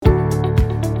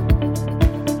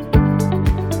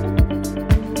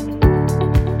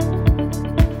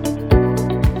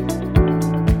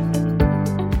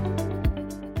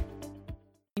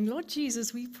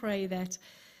Jesus, we pray that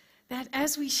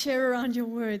as we share around your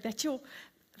word, that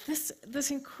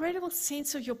this incredible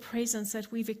sense of your presence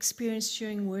that we've experienced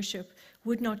during worship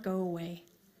would not go away.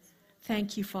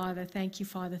 Thank you, Father. Thank you,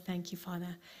 Father. Thank you,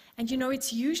 Father. And you know,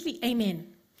 it's usually, amen.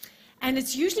 And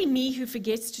it's usually me who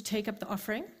forgets to take up the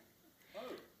offering.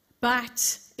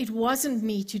 But it wasn't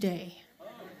me today.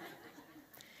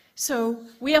 So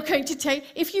we are going to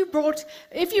take, if you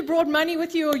brought money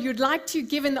with you or you'd like to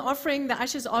give in the offering, the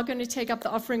ushers are going to take up the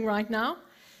offering right now.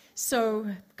 So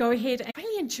go ahead. I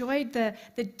really enjoyed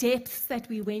the depths that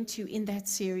we went to in that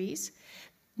series.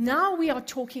 Now we are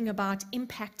talking about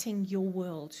impacting your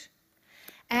world.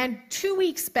 And 2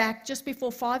 weeks back, just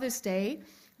before Father's Day,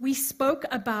 we spoke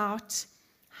about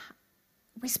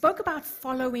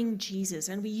following Jesus.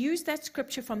 And we used that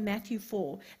scripture from Matthew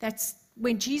 4. That's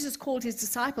when Jesus called his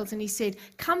disciples and he said,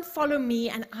 "Come follow me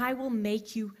and I will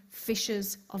make you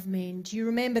fishers of men." Do you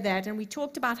remember that? And we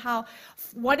talked about how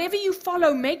whatever you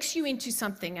follow makes you into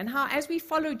something, and how as we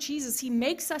follow Jesus, he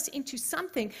makes us into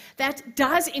something that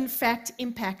does in fact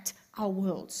impact our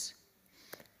worlds.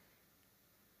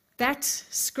 That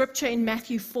scripture in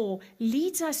Matthew 4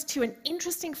 leads us to an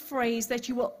interesting phrase that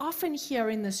you will often hear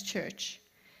in this church.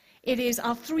 It is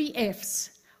our 3 F's: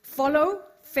 follow,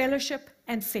 fellowship,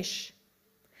 and fish.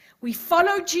 We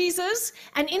follow Jesus,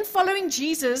 and in following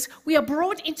Jesus, we are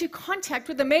brought into contact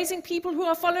with amazing people who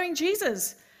are following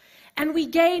Jesus. And we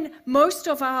gain most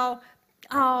of our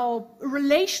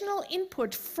relational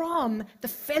input from the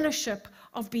fellowship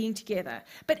of being together.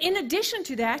 But in addition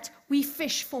to that, we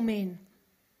fish for men.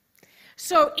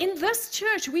 So in this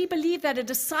church, we believe that a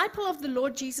disciple of the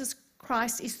Lord Jesus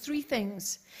Christ is 3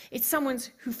 things. It's someone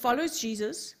who follows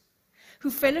Jesus, who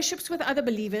fellowships with other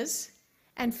believers,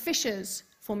 and fishes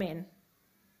for men.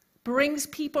 Brings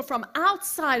people from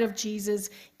outside of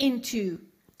Jesus into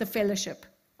the fellowship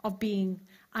of being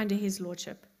under his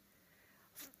lordship.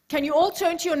 Can you all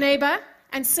turn to your neighbor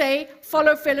and say,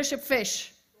 follow, fellowship,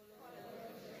 fish?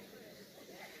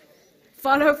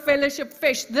 Follow, fellowship,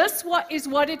 fish. This is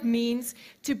what it means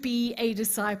to be a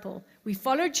disciple. We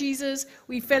follow Jesus,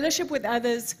 we fellowship with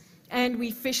others, and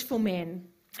we fish for men.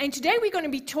 And today we're going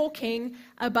to be talking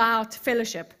about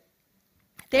fellowship.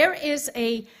 There is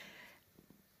a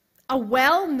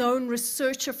well-known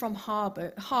researcher from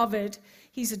Harvard.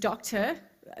 He's a doctor,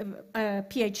 a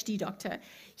PhD doctor.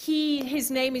 His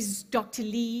name is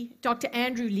Dr.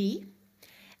 Andrew Lee.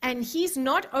 And he's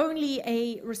not only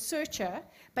a researcher,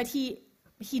 but he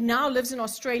now lives in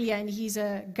Australia, and he's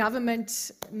a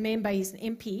government member. He's an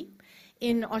MP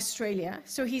in Australia.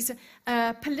 So he's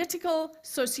a political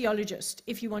sociologist,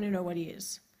 if you want to know what he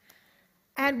is.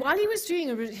 And while he was doing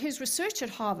his research at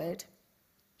Harvard,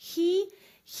 he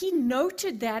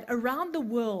noted that around the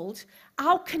world,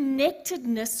 our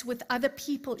connectedness with other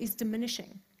people is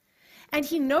diminishing. And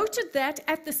he noted that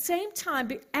at the same time,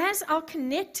 as our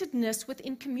connectedness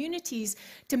within communities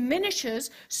diminishes,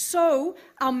 so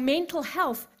our mental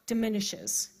health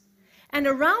diminishes. And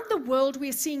around the world, we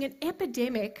are seeing an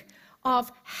epidemic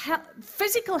of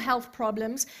physical health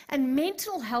problems and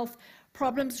mental health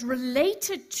problems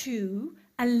related to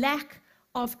a lack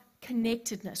of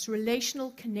connectedness,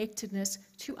 relational connectedness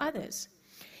to others.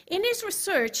 In his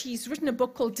research, he's written a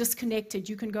book called Disconnected.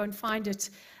 You can go and find it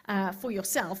for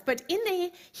yourself. But in there,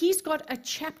 he's got a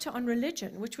chapter on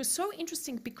religion, which was so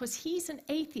interesting because he's an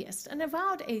atheist, an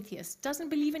avowed atheist, doesn't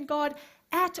believe in God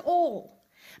at all.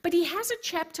 But he has a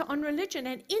chapter on religion,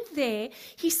 and in there,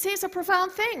 he says a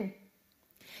profound thing.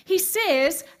 He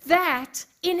says that,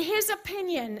 in his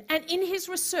opinion and in his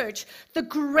research, the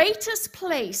greatest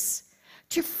place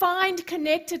to find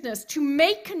connectedness, to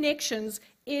make connections,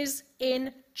 is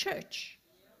in church.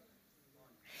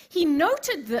 He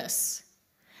noted this,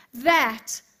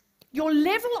 that your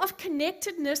level of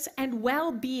connectedness and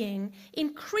well-being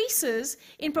increases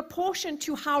in proportion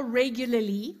to how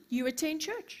regularly you attend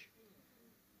church.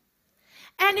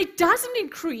 And it doesn't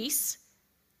increase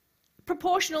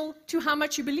proportional to how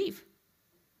much you believe.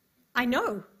 I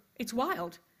know, it's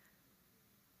wild.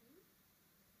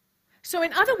 So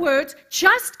in other words,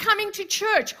 just coming to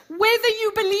church, whether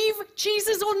you believe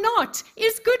Jesus or not,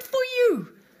 is good for you.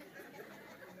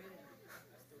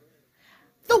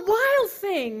 The wild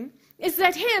thing is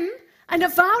that him, an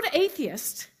avowed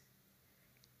atheist,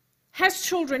 has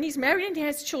children. He's married and he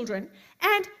has children.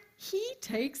 And he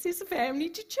takes his family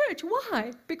to church.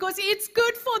 Why? Because it's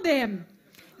good for them.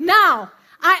 Now,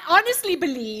 I honestly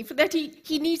believe that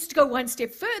he needs to go one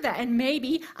step further and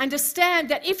maybe understand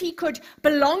that if he could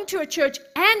belong to a church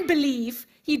and believe,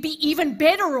 he'd be even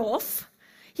better off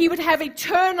He would have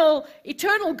eternal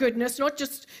goodness, not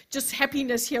just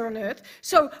happiness here on earth.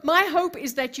 So my hope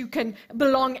is that you can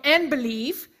belong and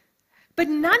believe. But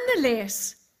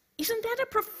nonetheless, isn't that a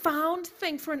profound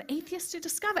thing for an atheist to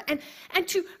discover? And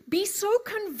to be so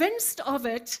convinced of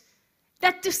it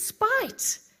that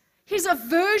despite his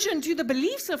aversion to the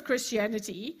beliefs of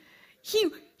Christianity,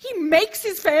 he makes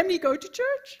his family go to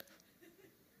church.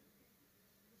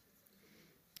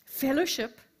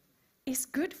 Fellowship is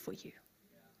good for you.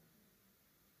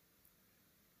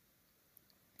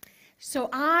 So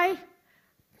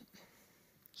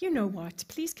you know what?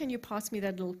 Please can you pass me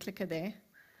that little clicker there?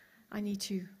 I need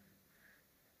to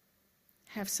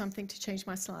have something to change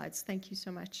my slides. Thank you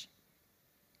so much.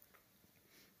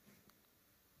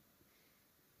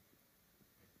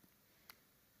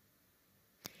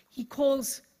 He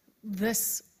calls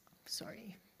this,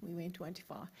 sorry, we went one too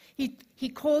far. He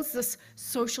calls this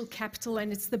social capital,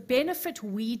 and it's the benefit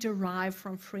we derive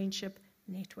from friendship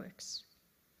networks.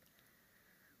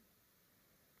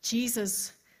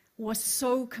 Jesus was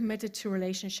so committed to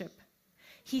relationship.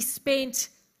 He spent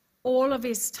all of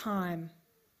his time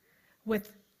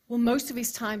most of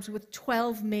his times with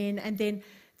 12 men, and then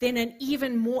an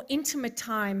even more intimate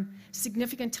time,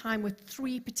 significant time with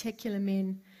 3 particular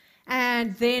men.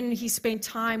 And then he spent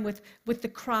time with the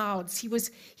crowds. He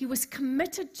was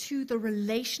committed to the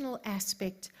relational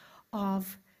aspect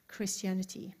of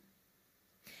Christianity.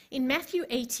 In Matthew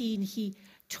 18, he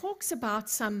talks about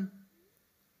some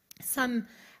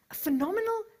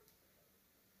phenomenal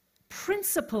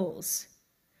principles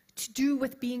to do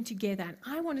with being together. And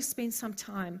I want to spend some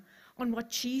time on what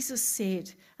Jesus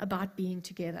said about being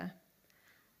together.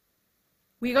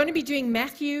 We're going to be doing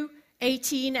Matthew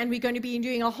 18, and we're going to be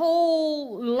doing a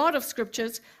whole lot of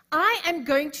scriptures. I am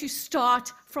going to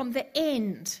start from the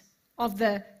end of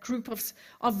the group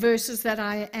of verses that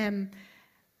I am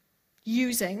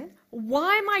using.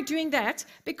 Why am I doing that?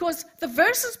 Because the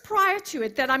verses prior to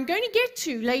it that I'm going to get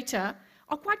to later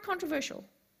are quite controversial.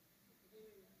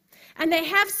 And they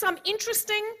have some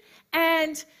interesting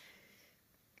and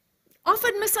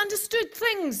often misunderstood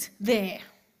things there.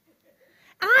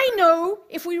 I know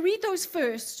if we read those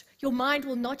first, your mind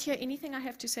will not hear anything I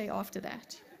have to say after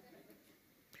that.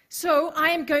 So I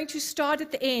am going to start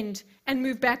at the end and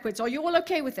move backwards. Are you all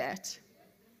okay with that?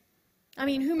 I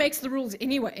mean, who makes the rules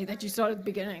anyway that you start at the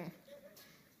beginning?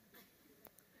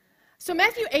 So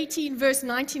Matthew 18, verse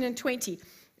 19 and 20.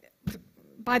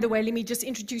 By the way, let me just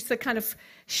introduce the kind of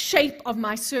shape of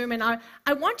my sermon.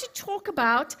 I want to talk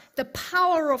about the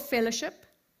power of fellowship.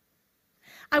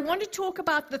 I want to talk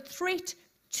about the threat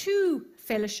to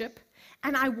fellowship.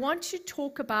 And I want to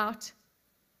talk about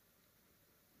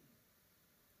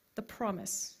the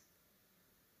promise.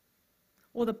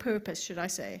 Or the purpose, should I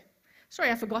say. Sorry,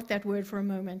 I forgot that word for a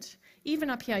moment. Even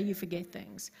up here, you forget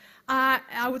things.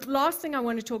 The last thing I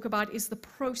want to talk about is the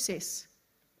process.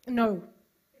 No.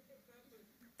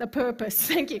 The purpose.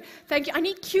 Thank you. Thank you. I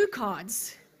need cue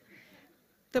cards.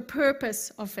 The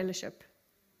purpose of fellowship.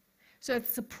 So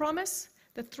it's the promise,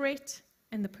 the threat,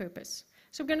 and the purpose.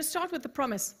 So we're going to start with the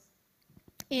promise.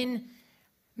 In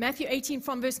Matthew 18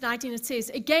 from verse 19, it says,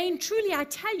 "Again, truly I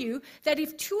tell you that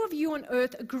if 2 of you on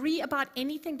earth agree about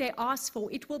anything they ask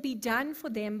for, it will be done for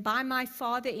them by my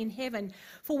Father in heaven.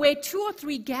 For where 2 or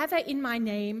 3 gather in my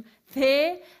name,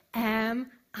 there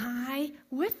am I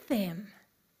with them."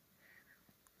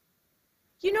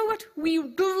 You know what? We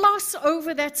gloss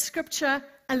over that scripture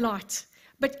a lot.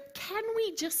 But can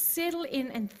we just settle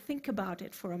in and think about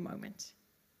it for a moment?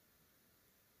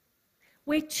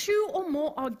 Where 2 or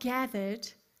more are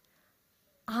gathered,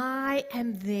 I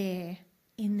am there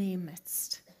in their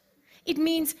midst. It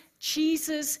means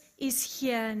Jesus is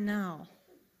here now.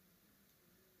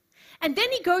 And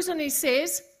then he goes on and he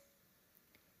says,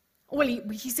 well,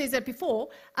 he says that before,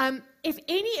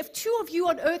 if 2 of you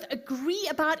on earth agree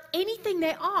about anything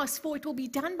they ask for, it will be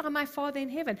done by my Father in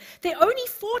heaven. There are only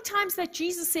 4 times that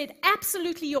Jesus said,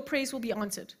 absolutely your prayers will be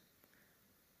answered.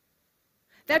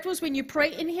 That was when you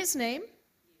pray in his name.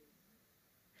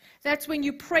 That's when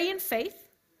you pray in faith.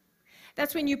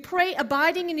 That's when you pray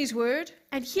abiding in his word.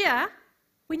 And here,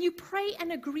 when you pray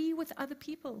and agree with other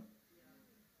people.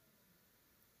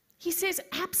 He says,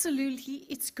 absolutely,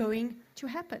 it's going to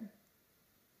happen.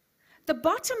 The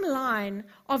bottom line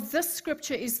of this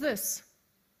scripture is this.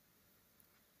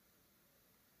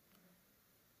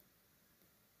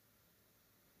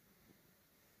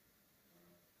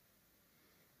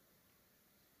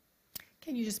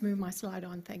 Can you just move my slide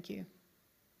on? Thank you.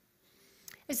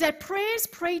 Is that prayers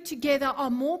prayed together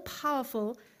are more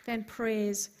powerful than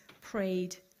prayers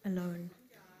prayed alone.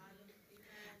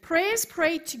 Prayers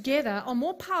prayed together are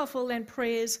more powerful than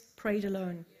prayers prayed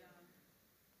alone.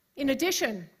 In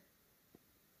addition,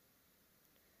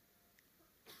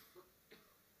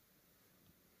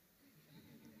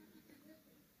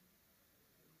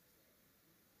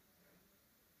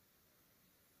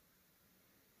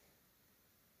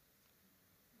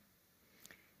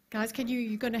 guys,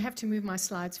 you're going to have to move my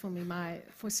slides for me.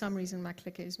 For some reason, my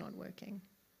clicker is not working.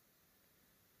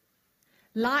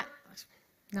 Now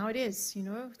it is,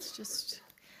 it's just,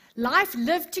 life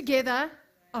lived together.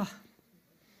 Oh.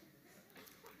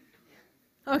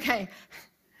 Okay.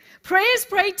 Prayers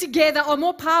prayed together are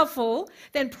more powerful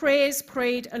than prayers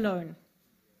prayed alone.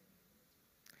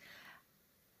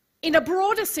 In a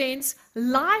broader sense,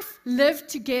 life lived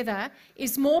together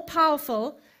is more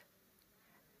powerful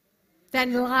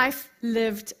than life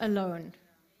lived alone.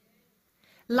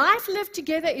 Life lived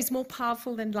together is more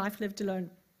powerful than life lived alone.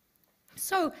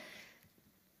 So,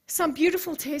 some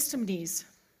beautiful testimonies.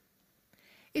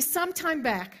 Is some time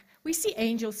back, we see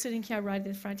Angel sitting here right at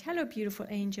the front. Hello, beautiful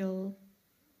Angel.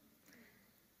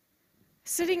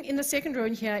 Sitting in the second row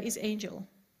here is Angel.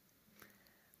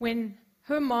 When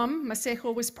her mom,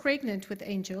 Masejo, was pregnant with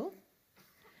Angel,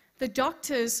 the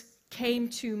doctors came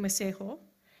to Masejo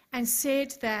and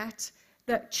said that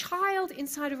the child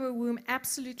inside of her womb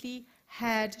absolutely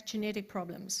had genetic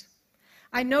problems.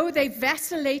 I know they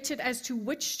vacillated as to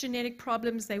which genetic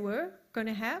problems they were going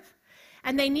to have,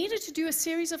 and they needed to do a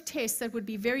series of tests that would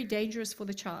be very dangerous for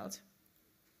the child.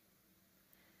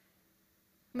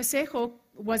 Masejo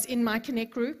was in my Connect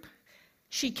group.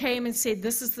 She came and said,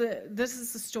 this is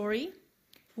the story.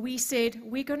 We said,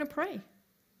 we're going to pray.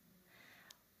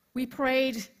 We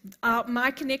prayed,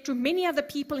 my Connect room, many other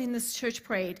people in this church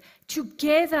prayed.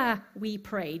 Together we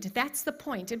prayed. That's the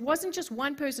point. It wasn't just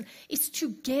one person. It's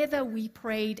together we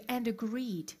prayed and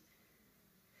agreed.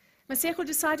 Masejo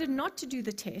decided not to do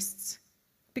the tests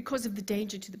because of the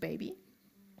danger to the baby.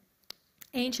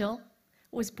 Angel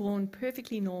was born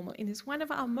perfectly normal and is one of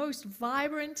our most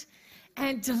vibrant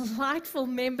and delightful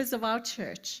members of our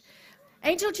church.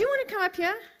 Angel, do you want to come up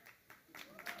here?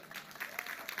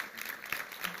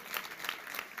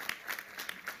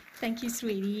 Thank you,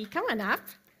 sweetie. Come on up.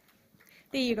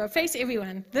 There you go. Face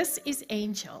everyone. This is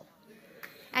Angel.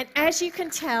 And as you can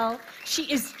tell, she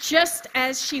is just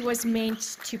as she was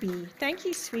meant to be. Thank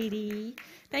you, sweetie.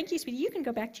 Thank you, sweetie. You can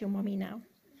go back to your mommy now.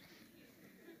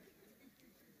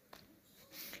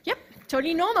 Yep,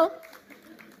 totally normal.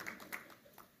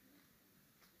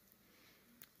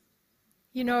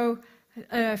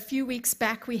 A few weeks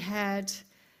back we had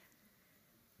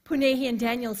Punehi and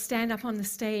Daniel stand up on the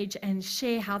stage and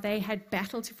share how they had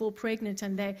battled to fall pregnant,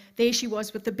 and there she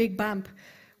was with the big bump.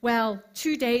 Well,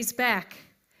 2 days back,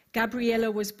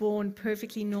 Gabriella was born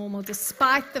perfectly normal,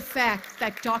 despite the fact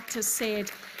that doctors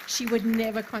said she would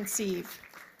never conceive.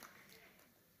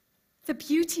 The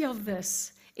beauty of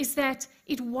this is that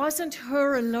it wasn't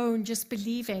her alone just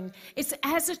believing. It's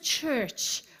as a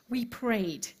church we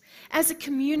prayed. As a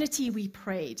community, we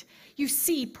prayed. You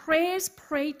see, prayers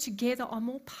prayed together are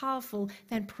more powerful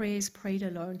than prayers prayed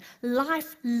alone.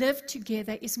 Life lived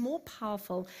together is more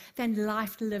powerful than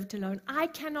life lived alone. I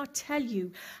cannot tell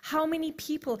you how many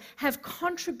people have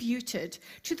contributed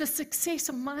to the success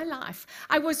of my life.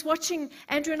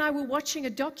 Andrew and I were watching a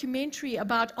documentary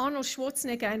about Arnold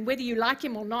Schwarzenegger, and whether you like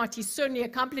him or not, he's certainly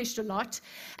accomplished a lot.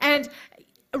 And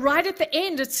right at the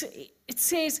end, it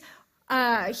says,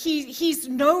 he's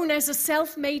known as a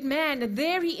self-made man, and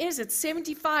there he is at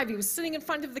 75. He was sitting in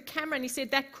front of the camera and he said,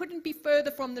 that couldn't be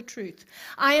further from the truth.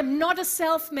 I am not a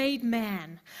self-made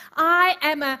man. I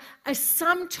am a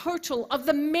sum total of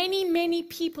the many, many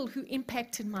people who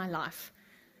impacted my life.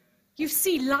 You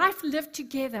see, life lived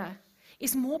together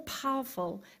is more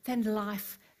powerful than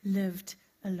life lived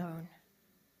alone.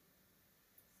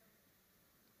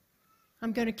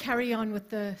 I'm going to carry on with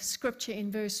the scripture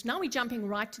in verse. Now we're jumping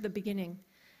right to the beginning,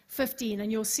 15,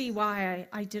 and you'll see why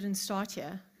I didn't start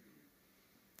here.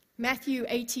 Matthew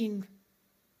 18,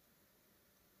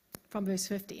 from verse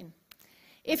 15.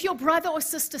 If your brother or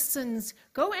sister sins,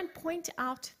 go and point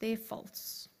out their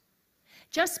faults.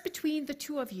 Just between the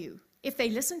two of you. If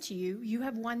they listen to you, you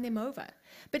have won them over.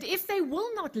 But if they will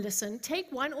not listen,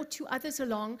 take 1 or 2 others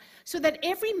along, so that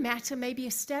every matter may be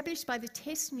established by the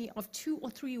testimony of 2 or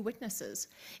 3 witnesses.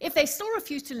 If they still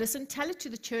refuse to listen, tell it to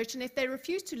the church, and if they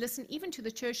refuse to listen even to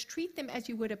the church, treat them as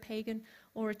you would a pagan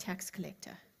or a tax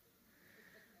collector.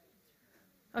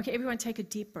 Okay, everyone take a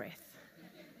deep breath.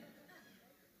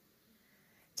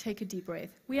 Take a deep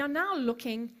breath. We are now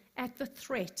looking at the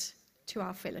threat to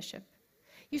our fellowship.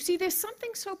 You see, there's something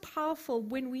so powerful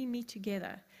when we meet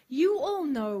together. You all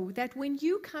know that when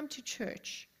you come to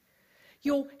church,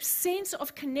 your sense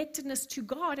of connectedness to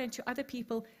God and to other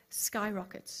people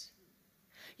skyrockets.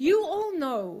 You all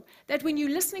know that when you're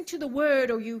listening to the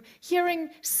word or you're hearing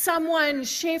someone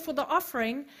share for the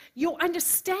offering, your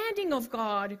understanding of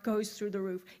God goes through the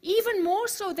roof. Even more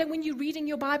so than when you're reading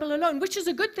your Bible alone, which is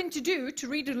a good thing to do, to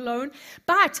read it alone.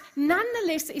 But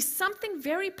nonetheless, is something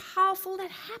very powerful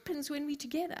that happens when we're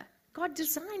together. God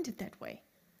designed it that way.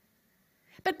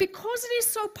 But because it is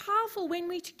so powerful when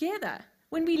we're together,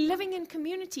 when we're living in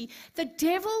community, the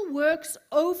devil works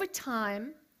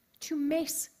overtime to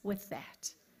mess with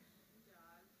that.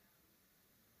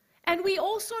 And we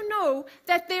also know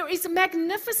that there is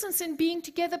magnificence in being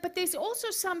together, but there's also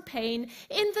some pain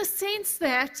in the sense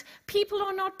that people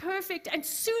are not perfect, and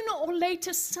sooner or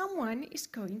later someone is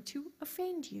going to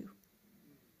offend you.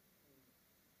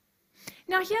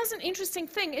 Now, here's an interesting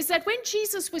thing, is that when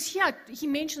Jesus was here, he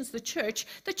mentions the church.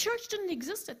 The church didn't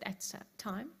exist at that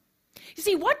time. You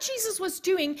see, what Jesus was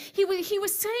doing, he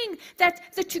was saying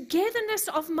that the togetherness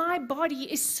of my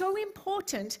body is so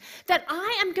important that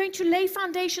I am going to lay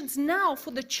foundations now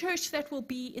for the church that will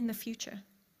be in the future.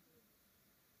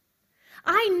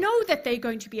 I know that they're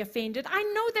going to be offended. I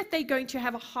know that they're going to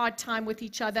have a hard time with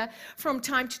each other from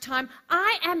time to time.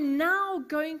 I am now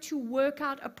going to work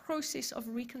out a process of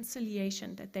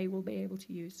reconciliation that they will be able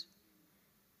to use.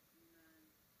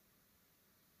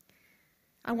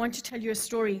 I want to tell you a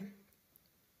story.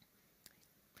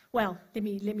 Well, let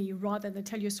me rather than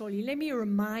tell you a story, let me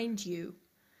remind you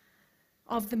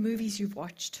of the movies you've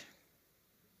watched.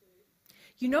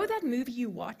 You know that movie you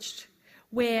watched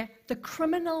where the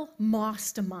criminal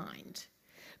mastermind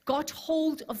got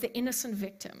hold of the innocent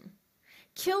victim,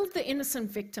 killed the innocent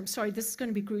victim. Sorry, this is going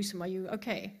to be gruesome. Are you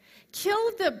okay?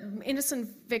 Killed the innocent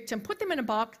victim, put them in a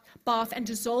bath, and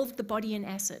dissolved the body in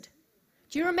acid.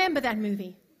 Do you remember that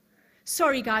movie?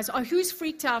 Sorry, guys. Who's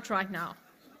freaked out right now?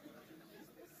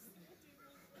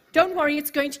 Don't worry,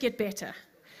 it's going to get better.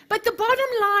 But the bottom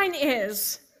line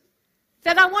is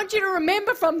that I want you to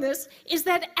remember from this is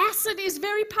that acid is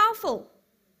very powerful.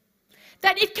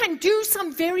 That it can do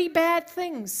some very bad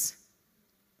things.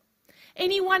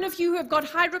 Any one of you who have got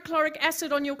hydrochloric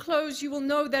acid on your clothes, you will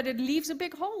know that it leaves a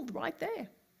big hole right there.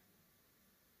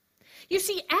 You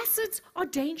see, acids are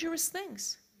dangerous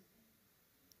things.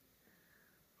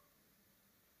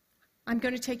 I'm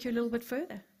going to take you a little bit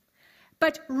further.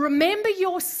 But remember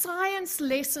your science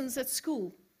lessons at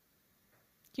school.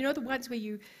 You know the ones where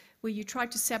you tried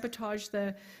to sabotage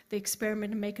the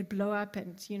experiment and make it blow up,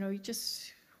 and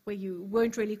where you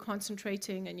weren't really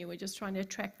concentrating and you were just trying to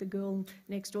attract the girl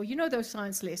next door. You know those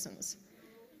science lessons.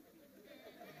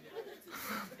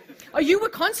 Oh, you were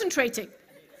concentrating.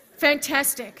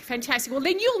 Fantastic, fantastic. Well,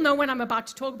 then you'll know what I'm about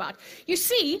to talk about. You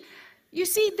see,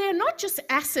 they're not just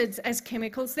acids as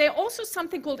chemicals, they're also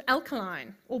something called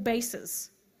alkaline or bases.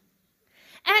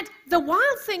 And the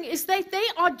wild thing is that they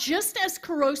are just as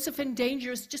corrosive and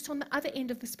dangerous just on the other end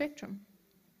of the spectrum.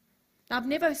 Now, I've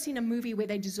never seen a movie where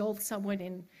they dissolve someone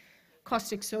in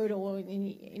caustic soda or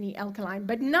any alkaline,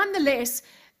 but nonetheless,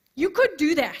 you could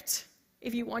do that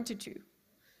if you wanted to.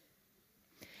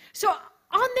 So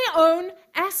on their own,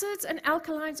 acids and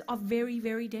alkalines are very,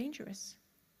 very dangerous.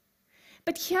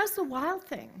 But here's the wild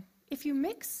thing. If you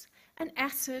mix an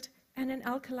acid and an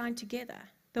alkaline together,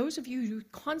 those of you who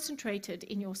concentrated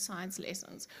in your science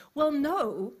lessons will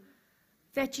know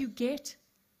that you get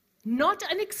not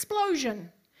an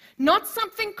explosion, not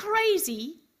something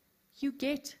crazy, you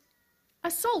get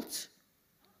a salt.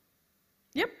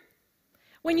 Yep.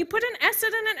 When you put an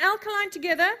acid and an alkaline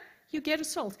together, you get a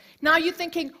salt. Now you're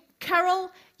thinking, Carol,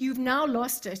 you've now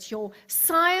lost it. Your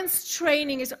science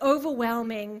training is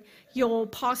overwhelming your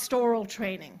pastoral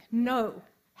training. No,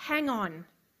 hang on.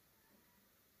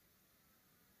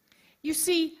 You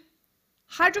see,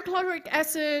 hydrochloric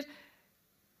acid,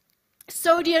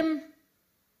 sodium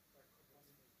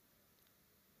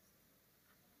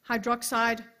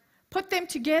hydroxide, put them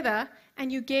together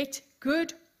and you get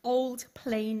good old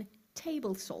plain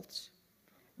table salts.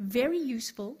 Very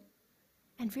useful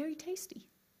and very tasty.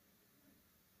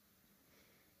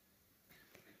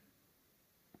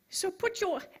 So put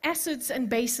your acids and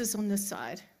bases on this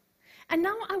side. And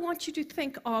now I want you to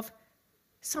think of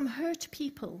some hurt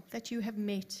people that you have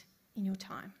met in your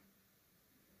time.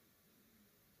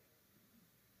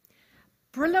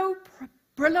 Brillo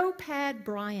Pad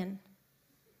Brian.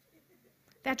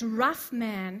 That rough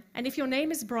man, and if your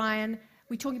name is Brian,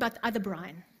 we're talking about the other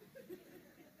Brian.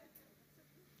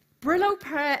 Brillo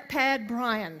Pad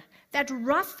Brian, that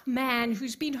rough man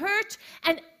who's been hurt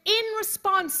and in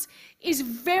response is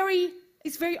very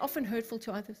often hurtful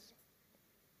to others.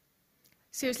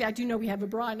 Seriously, I do know we have a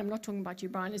Brian. I'm not talking about you,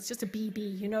 Brian. It's just a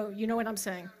BB. You know what I'm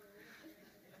saying.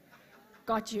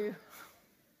 Got you.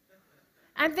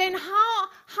 And then how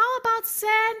about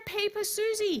Sandpaper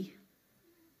Susie?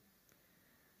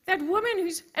 That woman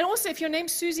and also if your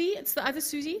name's Susie, it's the other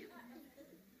Susie.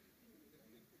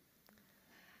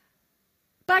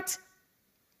 But,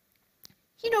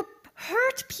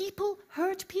 hurt people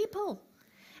hurt people.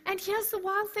 And here's the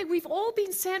wild thing. We've all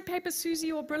been Sandpaper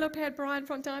Susie or Brillo Pad Brian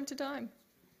from time to time.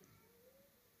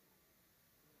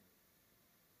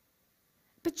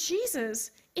 But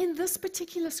Jesus, in this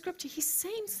particular scripture, he's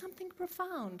saying something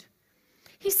profound.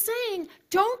 He's saying,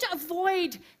 don't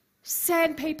avoid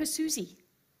Sandpaper Susie.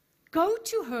 Go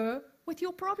to her with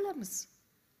your problems.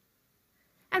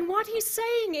 And what he's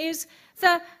saying is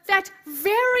that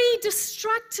very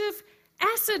destructive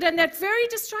acid and that very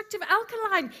destructive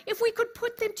alkaline, if we could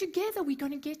put them together, we're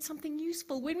going to get something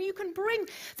useful. When you can bring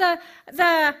the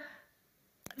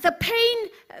pain,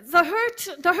 the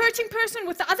hurting person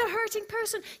with the other hurting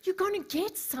person, you're going to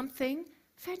get something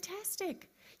fantastic.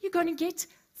 You're going to get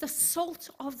the salt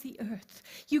of the earth.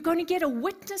 You're going to get a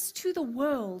witness to the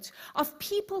world of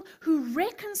people who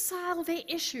reconcile their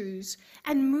issues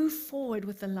and move forward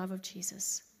with the love of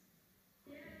Jesus.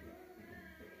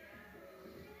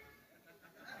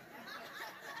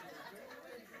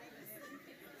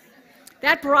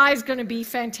 That bride's going to be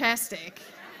fantastic.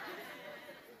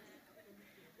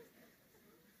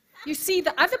 You see,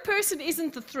 the other person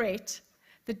isn't the threat.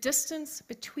 The distance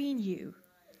between you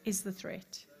is the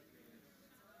threat.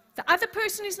 The other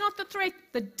person is not the threat.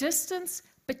 The distance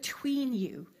between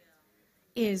you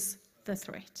is the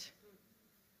threat.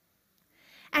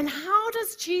 And how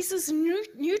does Jesus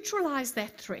neutralize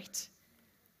that threat?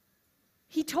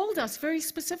 He told us very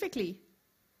specifically.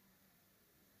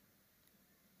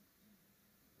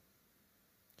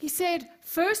 He said,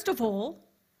 first of all,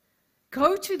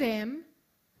 go to them,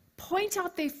 point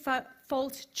out their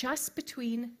fault just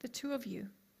between the two of you.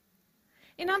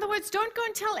 In other words, don't go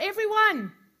and tell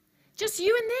everyone. Just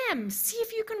you and them. See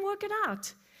if you can work it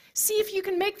out. See if you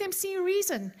can make them see a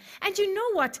reason. And you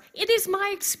know what? It is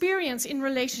my experience in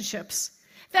relationships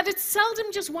that it's seldom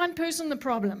just one person the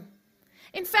problem.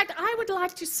 In fact, I would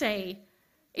like to say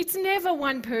it's never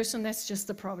one person that's just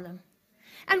the problem.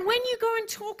 And when you go and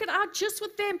talk it out just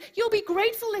with them, you'll be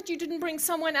grateful that you didn't bring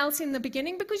someone else in the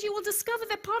beginning because you will discover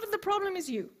that part of the problem is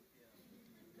you.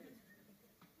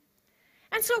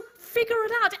 And so figure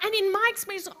it out. And in my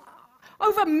experience,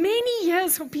 over many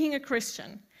years of being a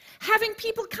Christian, having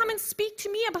people come and speak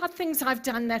to me about things I've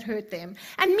done that hurt them,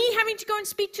 and me having to go and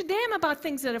speak to them about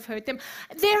things that have hurt them,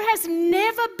 there has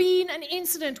never been an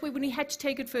incident where we had to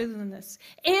take it further than this.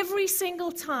 Every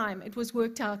single time it was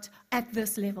worked out at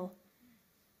this level.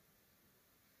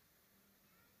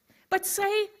 But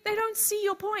say they don't see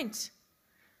your point.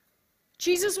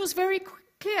 Jesus was very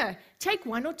clear. Take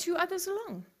one or two others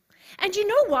along. And you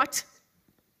know what?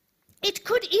 It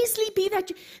could easily be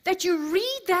that you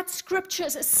read that scripture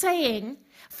as saying,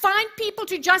 find people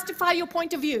to justify your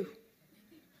point of view.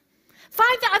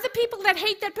 Find the other people that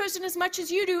hate that person as much as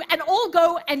you do and all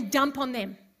go and dump on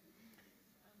them.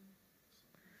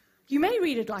 You may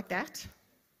read it like that.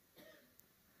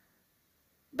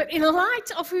 But in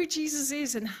light of who Jesus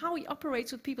is and how he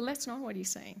operates with people, that's not what he's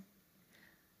saying.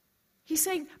 He's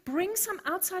saying, bring some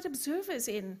outside observers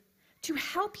in to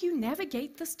help you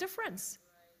navigate this difference.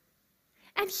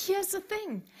 And here's the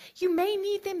thing. You may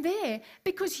need them there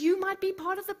because you might be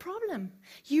part of the problem.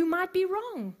 You might be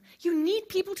wrong. You need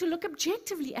people to look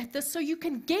objectively at this so you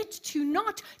can get to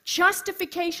not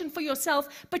justification for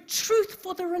yourself, but truth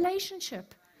for the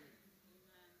relationship.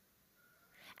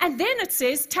 And then it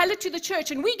says, tell it to the church.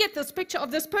 And we get this picture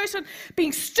of this person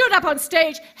being stood up on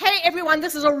stage. Hey, everyone,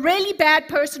 this is a really bad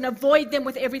person. Avoid them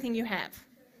with everything you have.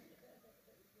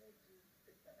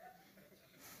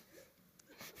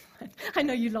 I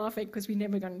know you're laughing because we're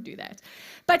never going to do that.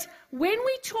 But when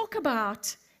we talk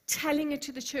about telling it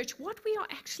to the church, what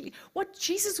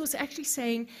Jesus was actually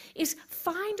saying is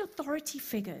find authority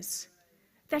figures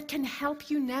that can help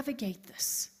you navigate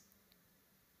this.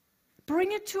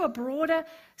 Bring it to a broader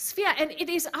sphere. And it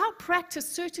is our practice,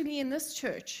 certainly in this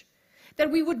church, that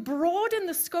we would broaden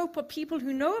the scope of people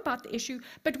who know about the issue,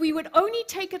 but we would only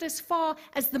take it as far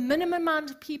as the minimum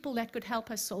amount of people that could help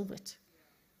us solve it.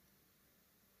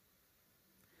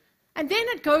 And then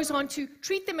it goes on to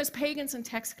treat them as pagans and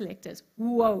tax collectors.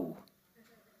 Whoa.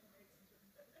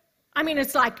 I mean,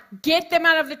 it's like, get them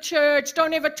out of the church,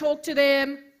 don't ever talk to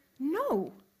them.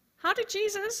 No. How did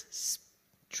Jesus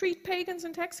treat pagans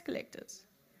and tax collectors?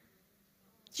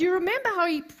 Do you remember how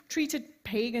he treated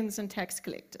pagans and tax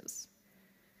collectors?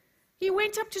 He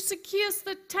went up to Zacchaeus,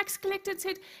 the tax collector, and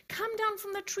said, "Come down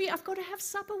from the tree. I've got to have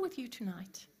supper with you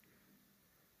tonight."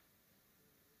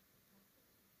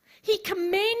 He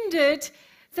commended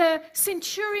the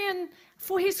centurion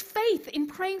for his faith in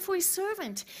praying for his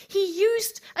servant. He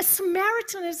used a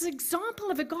Samaritan as an example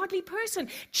of a godly person.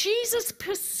 Jesus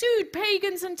pursued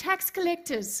pagans and tax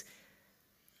collectors.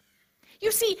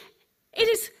 You see, it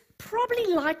is probably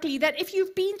likely that if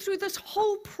you've been through this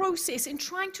whole process in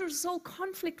trying to resolve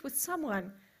conflict with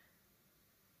someone,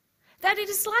 that it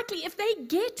is likely if they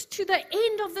get to the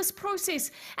end of this process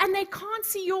and they can't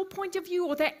see your point of view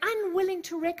or they're unwilling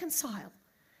to reconcile,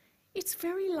 it's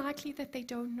very likely that they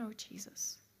don't know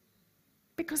Jesus,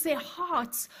 because their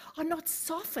hearts are not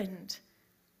softened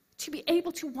to be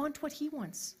able to want what he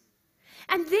wants.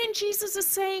 And then Jesus is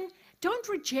saying, don't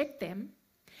reject them,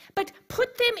 but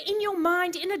put them in your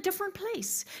mind in a different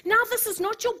place. Now, this is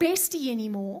not your bestie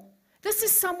anymore. This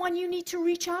is someone you need to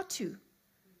reach out to.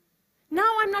 Now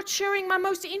I'm not sharing my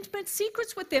most intimate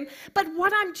secrets with them, but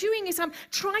what I'm doing is I'm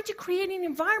trying to create an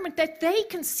environment that they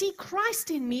can see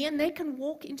Christ in me and they can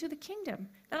walk into the kingdom,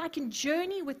 that I can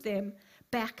journey with them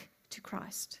back to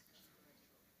Christ.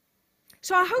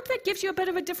 So I hope that gives you a bit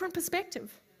of a different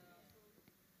perspective.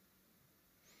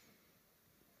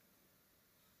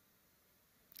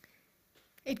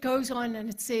 It goes on and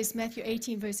it says, Matthew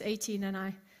 18, verse 18, and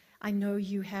I know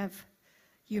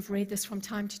you've read this from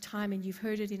time to time and you've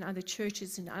heard it in other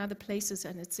churches and other places,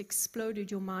 and it's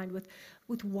exploded your mind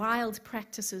with wild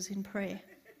practices in prayer.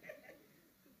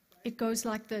 It goes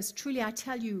like this: truly I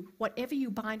tell you, whatever you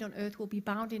bind on earth will be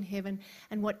bound in heaven,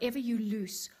 and whatever you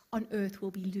loose on earth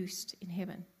will be loosed in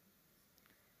heaven.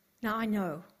 Now I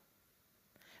know,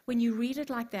 when you read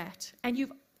it like that, and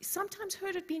you've sometimes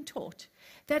heard it being taught,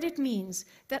 that it means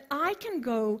that I can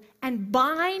go and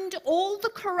bind all the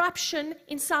corruption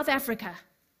in South Africa,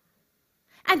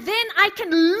 and then I can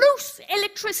loose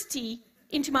electricity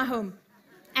into my home,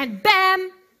 and bam,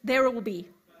 there it will be.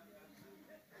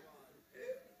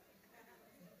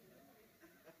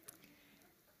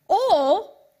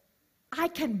 Or I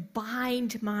can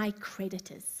bind my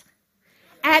creditors,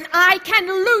 and I can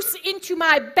loose into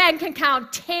my bank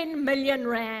account 10 million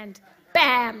rand.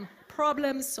 Bam,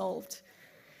 problem solved.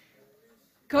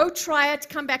 Go try it,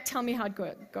 come back, tell me how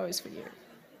it goes for you.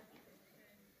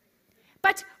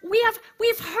 But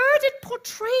we've heard it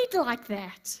portrayed like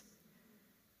that.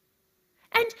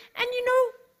 And you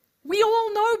know, we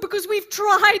all know, because we've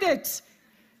tried it,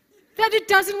 that it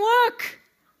doesn't work.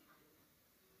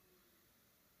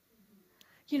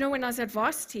 You know, when I was at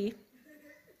varsity,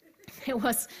 there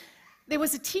was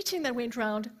a teaching that went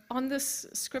around on this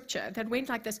scripture that went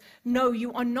like this: no,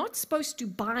 you are not supposed to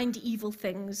bind evil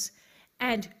things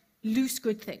and loose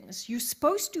good things. You're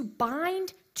supposed to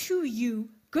bind to you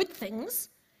good things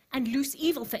and loose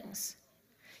evil things.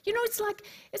 You know, it's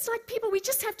like people, we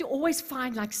just have to always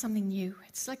find like something new.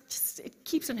 It's like it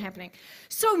keeps on happening.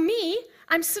 So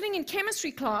I'm sitting in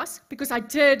chemistry class, because I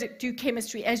did do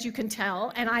chemistry, as you can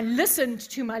tell, and I listened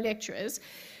to my lecturers.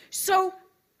 So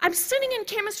I'm sitting in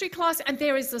chemistry class, and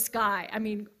there is this guy. I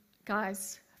mean,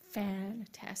 guys,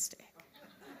 fantastic.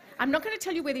 I'm not going to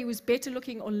tell you whether he was better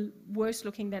looking or worse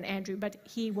looking than Andrew, but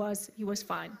he was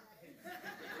fine.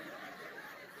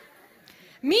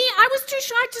 I was too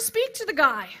shy to speak to the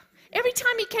guy. Every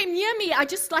time he came near me, I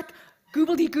just like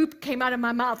goobly-goop came out of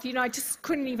my mouth. You know, I just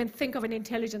couldn't even think of an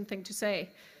intelligent thing to say.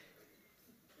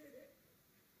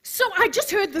 So I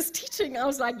just heard this teaching. I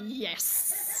was like,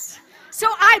 yes. So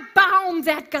I bound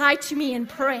that guy to me in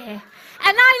prayer,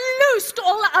 and I loosed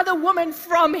all the other women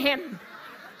from him.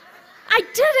 I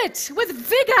did it with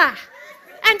vigor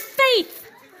and faith.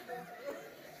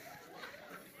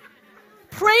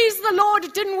 Praise the Lord,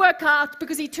 it didn't work out,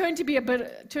 because he turned out to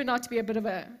be a bit of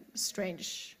a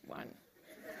strange one.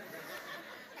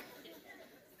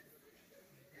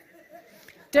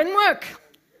 Didn't work.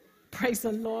 Praise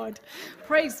the Lord.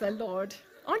 Praise the Lord.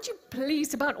 Aren't you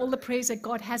pleased about all the prayers that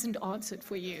God hasn't answered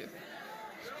for you?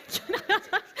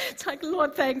 It's like,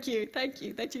 Lord, thank you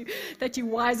that you're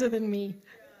wiser than me.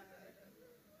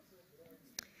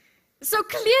 So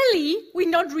clearly, we're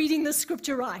not reading the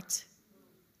scripture right.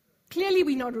 Clearly,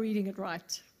 we're not reading it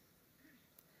right.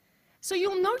 So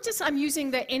you'll notice I'm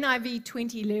using the NIV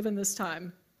 2011 this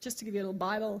time, just to give you a little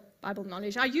Bible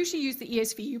knowledge. I usually use the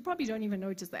ESV. You probably don't even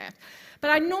notice that.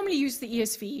 But I normally use the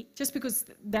ESV, just because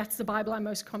that's the Bible I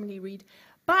most commonly read.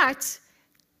 But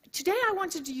today I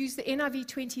wanted to use the NIV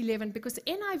 2011, because the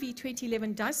NIV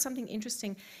 2011 does something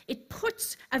interesting. It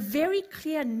puts a very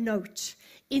clear note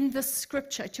in the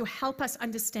scripture to help us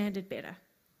understand it better.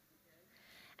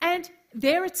 And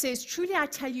there it says, truly I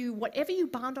tell you, whatever you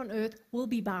bound on earth will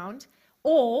be bound,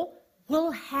 or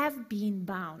will have been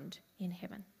bound in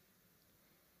heaven.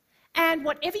 And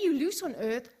whatever you loose on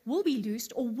earth will be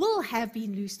loosed or will have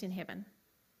been loosed in heaven.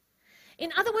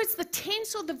 In other words, the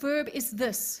tense of the verb is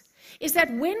this, is that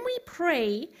when we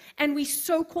pray and we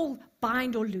so-called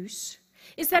bind or loose,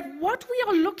 is that what we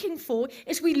are looking for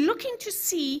is we're looking to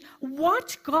see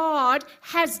what God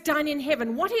has done in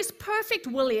heaven, what his perfect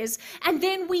will is, and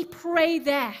then we pray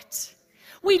that.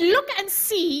 We look and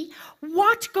see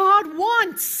what God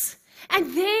wants.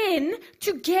 And then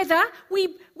together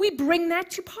we bring that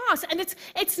to pass. And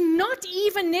it's not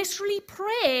even necessarily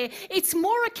prayer. It's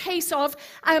more a case of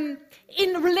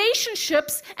in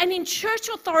relationships and in church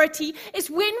authority is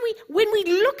when we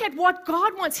look at what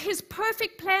God wants, his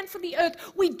perfect plan for the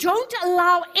earth, we don't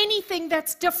allow anything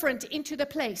that's different into the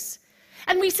place.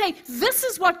 And we say, this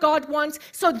is what God wants,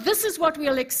 so this is what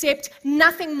we'll accept,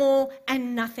 nothing more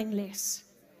and nothing less.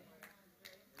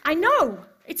 I know.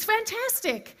 It's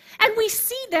fantastic. And we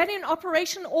see that in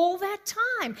operation all that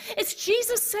time. It's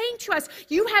Jesus saying to us,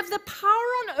 you have the power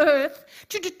on earth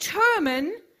to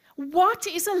determine what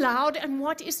is allowed and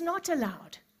what is not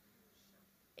allowed.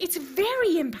 It's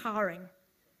very empowering.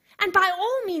 And by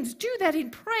all means, do that in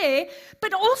prayer,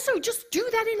 but also just do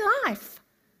that in life.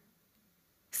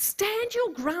 Stand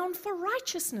your ground for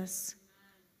righteousness.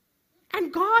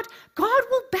 And God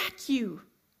will back you.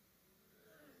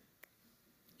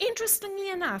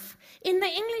 Interestingly enough, in the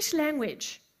English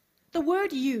language, the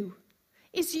word you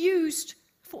is used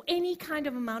for any kind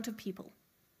of amount of people.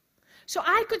 So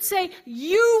I could say,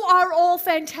 you are all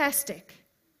fantastic.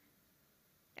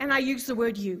 And I use the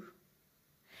word you.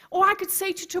 Or I could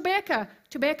say to Tobeka,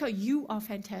 you are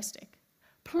fantastic.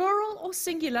 Plural or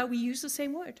singular, we use the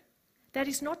same word. That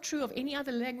is not true of any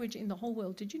other language in the whole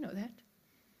world. Did you know that?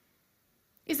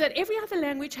 Is that every other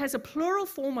language has a plural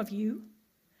form of you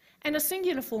and a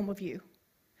singular form of you.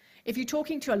 If you're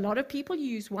talking to a lot of people, you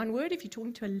use one word. If you're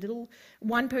talking to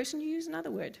one person, you use another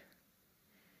word.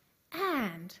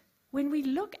 And when we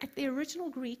look at the original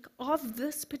Greek of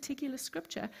this particular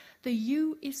scripture, the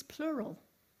you is plural.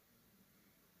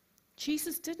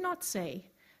 Jesus did not say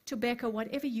to Becca,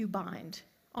 whatever you bind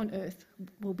on earth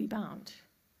will be bound.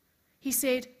 He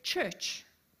said, church,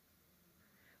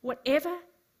 whatever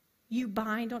you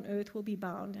bind on earth will be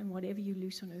bound, and whatever you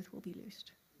loose on earth will be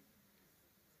loosed.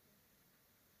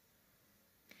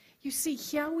 You see,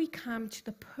 here we come to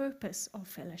the purpose of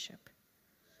fellowship.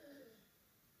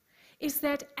 Is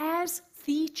that as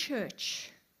the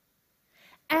church,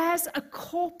 as a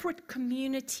corporate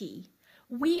community,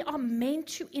 we are meant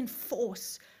to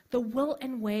enforce the will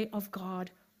and way of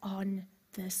God on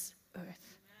this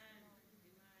earth.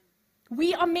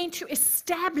 We are meant to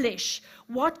establish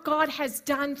what God has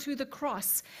done through the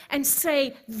cross and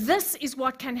say, this is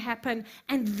what can happen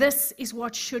and this is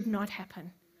what should not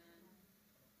happen.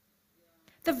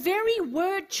 The very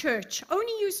word church,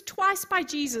 only used twice by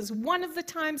Jesus, one of the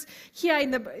times here in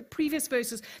the previous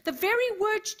verses, the very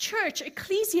word church,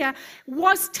 ecclesia,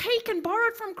 was taken,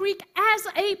 borrowed from Greek as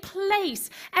a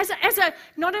place, as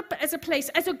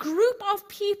a group of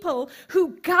people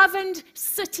who governed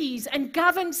cities and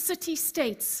governed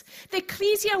city-states. The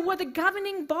ecclesia were the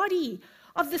governing body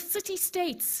of the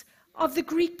city-states of the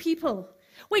Greek people.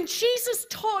 When Jesus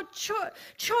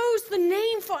chose the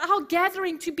name for our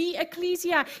gathering to be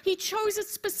ecclesia, he chose it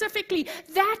specifically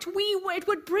that it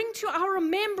would bring to our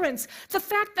remembrance the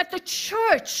fact that the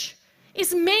church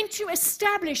is meant to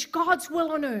establish God's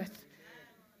will on earth.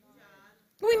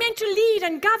 We're meant to lead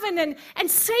and govern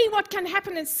and say what can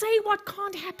happen and say what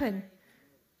can't happen.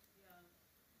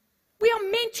 We are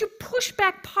meant to push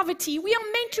back poverty. We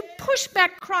are meant to push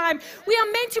back crime. We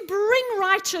are meant to bring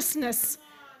righteousness.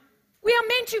 We are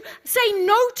meant to say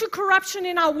no to corruption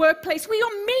in our workplace. We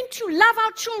are meant to love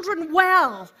our children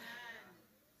well.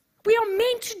 We are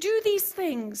meant to do these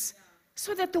things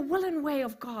so that the will and way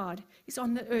of God is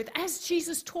on the earth, as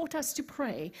Jesus taught us to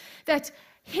pray, that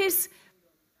his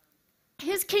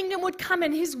kingdom would come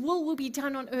and his will be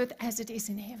done on earth as it is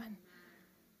in heaven.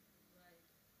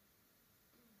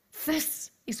 This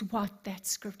is what that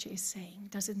scripture is saying.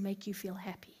 Does it make you feel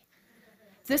happy?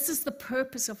 This is the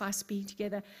purpose of us being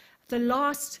together. The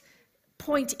last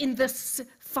point in this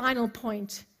final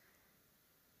point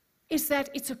is that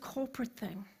it's a corporate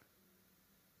thing.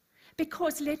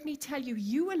 Because let me tell you,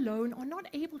 you alone are not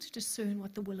able to discern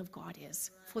what the will of God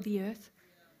is for the earth.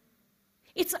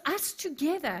 It's us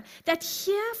together that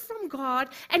hear from God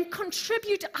and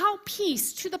contribute our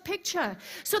piece to the picture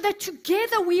so that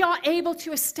together we are able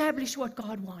to establish what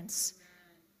God wants.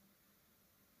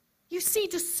 You see,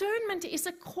 discernment is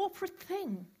a corporate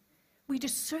thing. We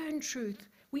discern truth.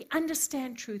 We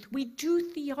understand truth. We do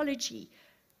theology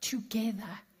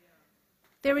together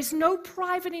There is no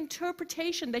private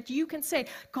interpretation that you can say,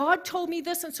 God told me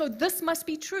this, and so this must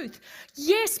be truth.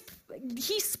 Yes,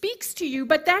 he speaks to you,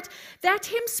 but that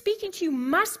him speaking to you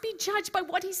must be judged by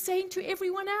what he's saying to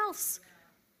everyone else.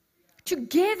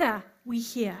 Together we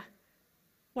hear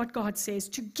what God says.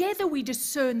 Together we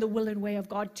discern the will and way of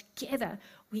God. Together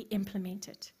we implement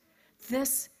it.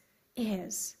 This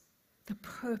is the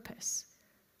purpose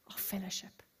of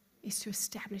fellowship, is to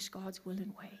establish God's will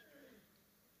and way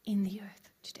in the earth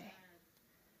today.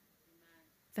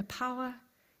 The power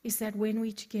is that when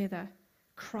we're together,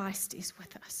 Christ is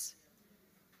with us.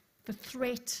 The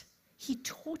threat, he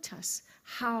taught us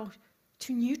how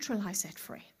to neutralize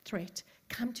that threat.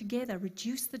 Come together,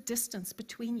 reduce the distance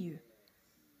between you.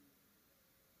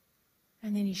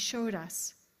 And then he showed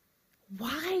us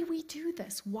why we do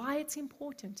this, why it's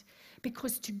important.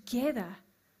 Because together,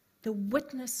 the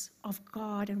witness of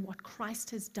God and what Christ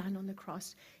has done on the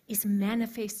cross is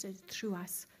manifested through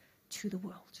us to the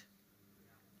world.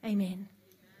 Amen.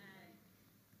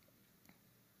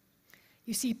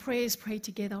 You see, prayers prayed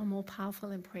together are more powerful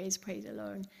than prayers prayed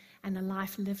alone. And a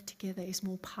life lived together is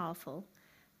more powerful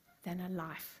than a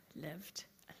life lived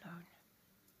alone.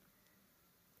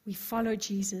 We follow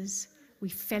Jesus, we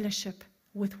fellowship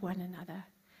with one another,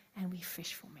 and we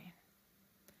fish for men.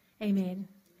 Amen.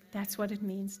 That's what it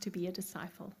means to be a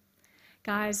disciple.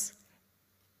 Guys,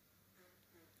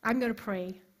 I'm going to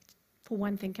pray for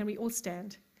one thing. Can we all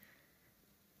stand?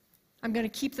 I'm going to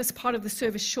keep this part of the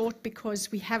service short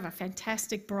because we have a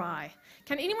fantastic braai.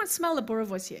 Can anyone smell the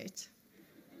boerewors yet?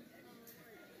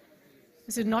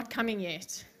 Is it not coming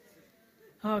yet?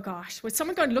 Oh gosh. Would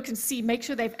someone go and look and see, make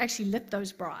sure they've actually lit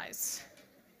those braais?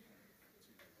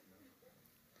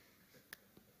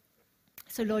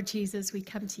 So Lord Jesus, we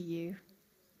come to you.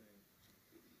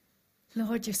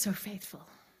 Lord, you're so faithful.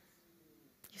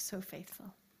 You're so faithful.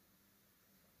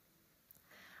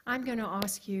 I'm going to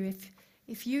ask you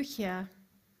if you're here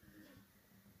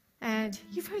and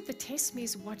you've heard the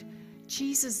testimonies of what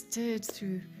Jesus did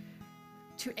to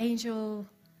Angel.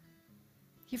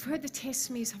 You've heard the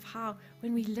testimonies of how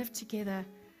when we live together,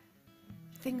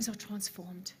 things are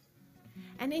transformed.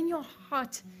 And in your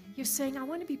heart, you're saying, I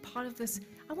want to be part of this.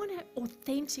 I want to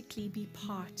authentically be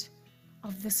part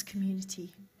of this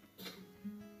community.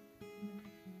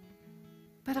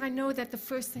 But I know that the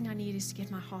first thing I need is to get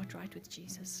my heart right with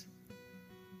Jesus.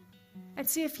 And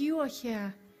see, if you are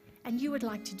here and you would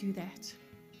like to do that,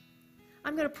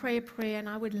 I'm going to pray a prayer, and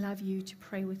I would love you to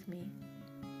pray with me.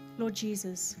 Lord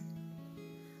Jesus,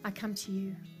 I come to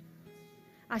you.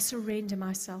 I surrender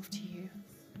myself to you.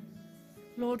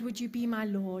 Lord, would you be my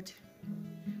Lord?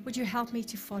 Would you help me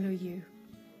to follow you?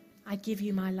 I give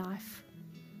you my life.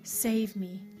 Save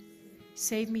me.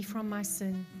 Save me from my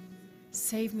sin.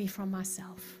 Save me from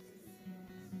myself.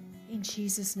 In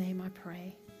Jesus' name I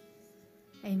pray.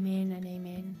 Amen and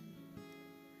amen.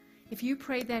 If you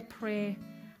prayed that prayer,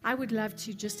 I would love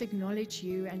to just acknowledge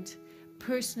you and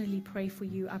personally pray for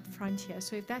you up front here.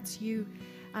 So if that's you,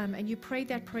 and you prayed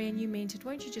that prayer and you meant it,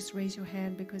 won't you just raise your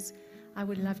hand, because I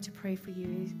would love to pray for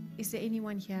you. Is there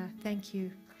anyone here? Thank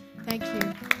you. Thank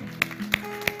you.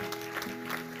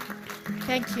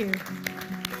 Thank you.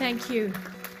 Thank you.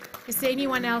 Is there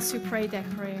anyone else who prayed that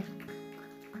prayer?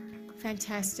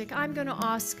 Fantastic. I'm going to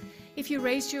ask, if you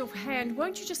raised your hand,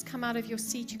 won't you just come out of your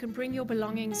seat? You can bring your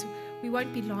belongings. We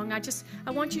won't be long.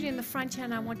 I want you in the front here,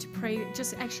 and I want to pray,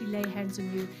 just actually lay hands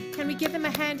on you. Can we give them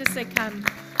a hand as they come?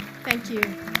 Thank you.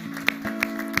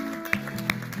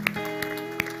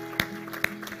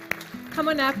 Come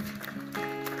on up.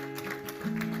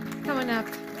 Come on up.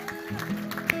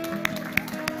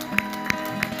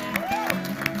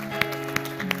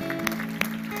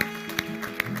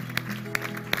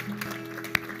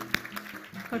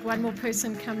 Got one more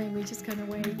person coming. We're just going to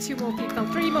wait. 2 more people,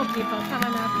 3 more people. Come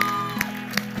on up.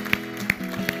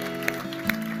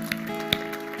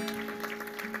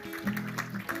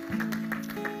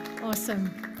 Awesome.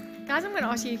 Guys, I'm going to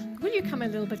ask you, will you come a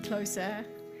little bit closer?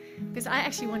 Because I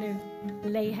actually want to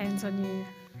lay hands on you.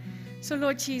 So,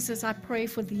 Lord Jesus, I pray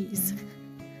for these.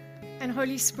 And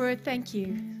Holy Spirit, thank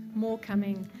you. More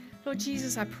coming. Lord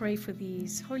Jesus, I pray for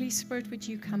these. Holy Spirit, would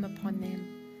you come upon them?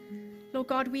 Lord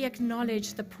God, we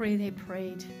acknowledge the prayer they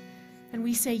prayed, and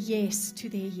we say yes to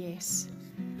their yes.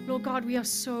 Lord God, we are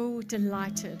so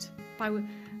delighted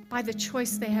by the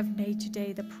choice they have made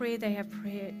today, the prayer they have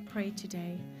prayed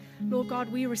today. Lord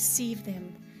God, we receive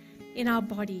them in our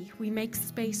body. We make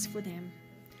space for them,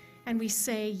 and we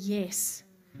say yes.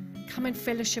 Come and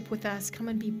fellowship with us. Come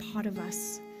and be part of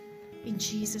us. In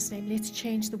Jesus' name, let's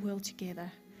change the world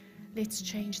together. Let's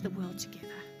change the world together.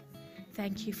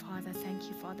 Thank you, Father. Thank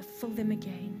you, Father. Fill them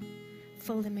again.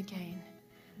 Fill them again.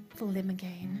 fill them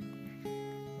again.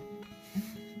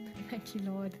 Thank you,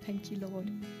 Lord. Thank you, Lord.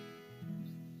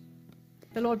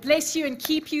 The Lord bless you and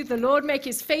keep you. The Lord make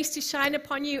his face to shine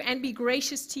upon you and be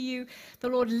gracious to you. The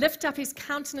Lord lift up his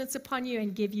countenance upon you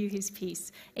and give you his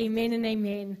peace. Amen and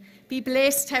amen. Be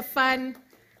blessed. Have fun.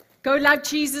 Go love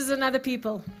Jesus and other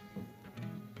people.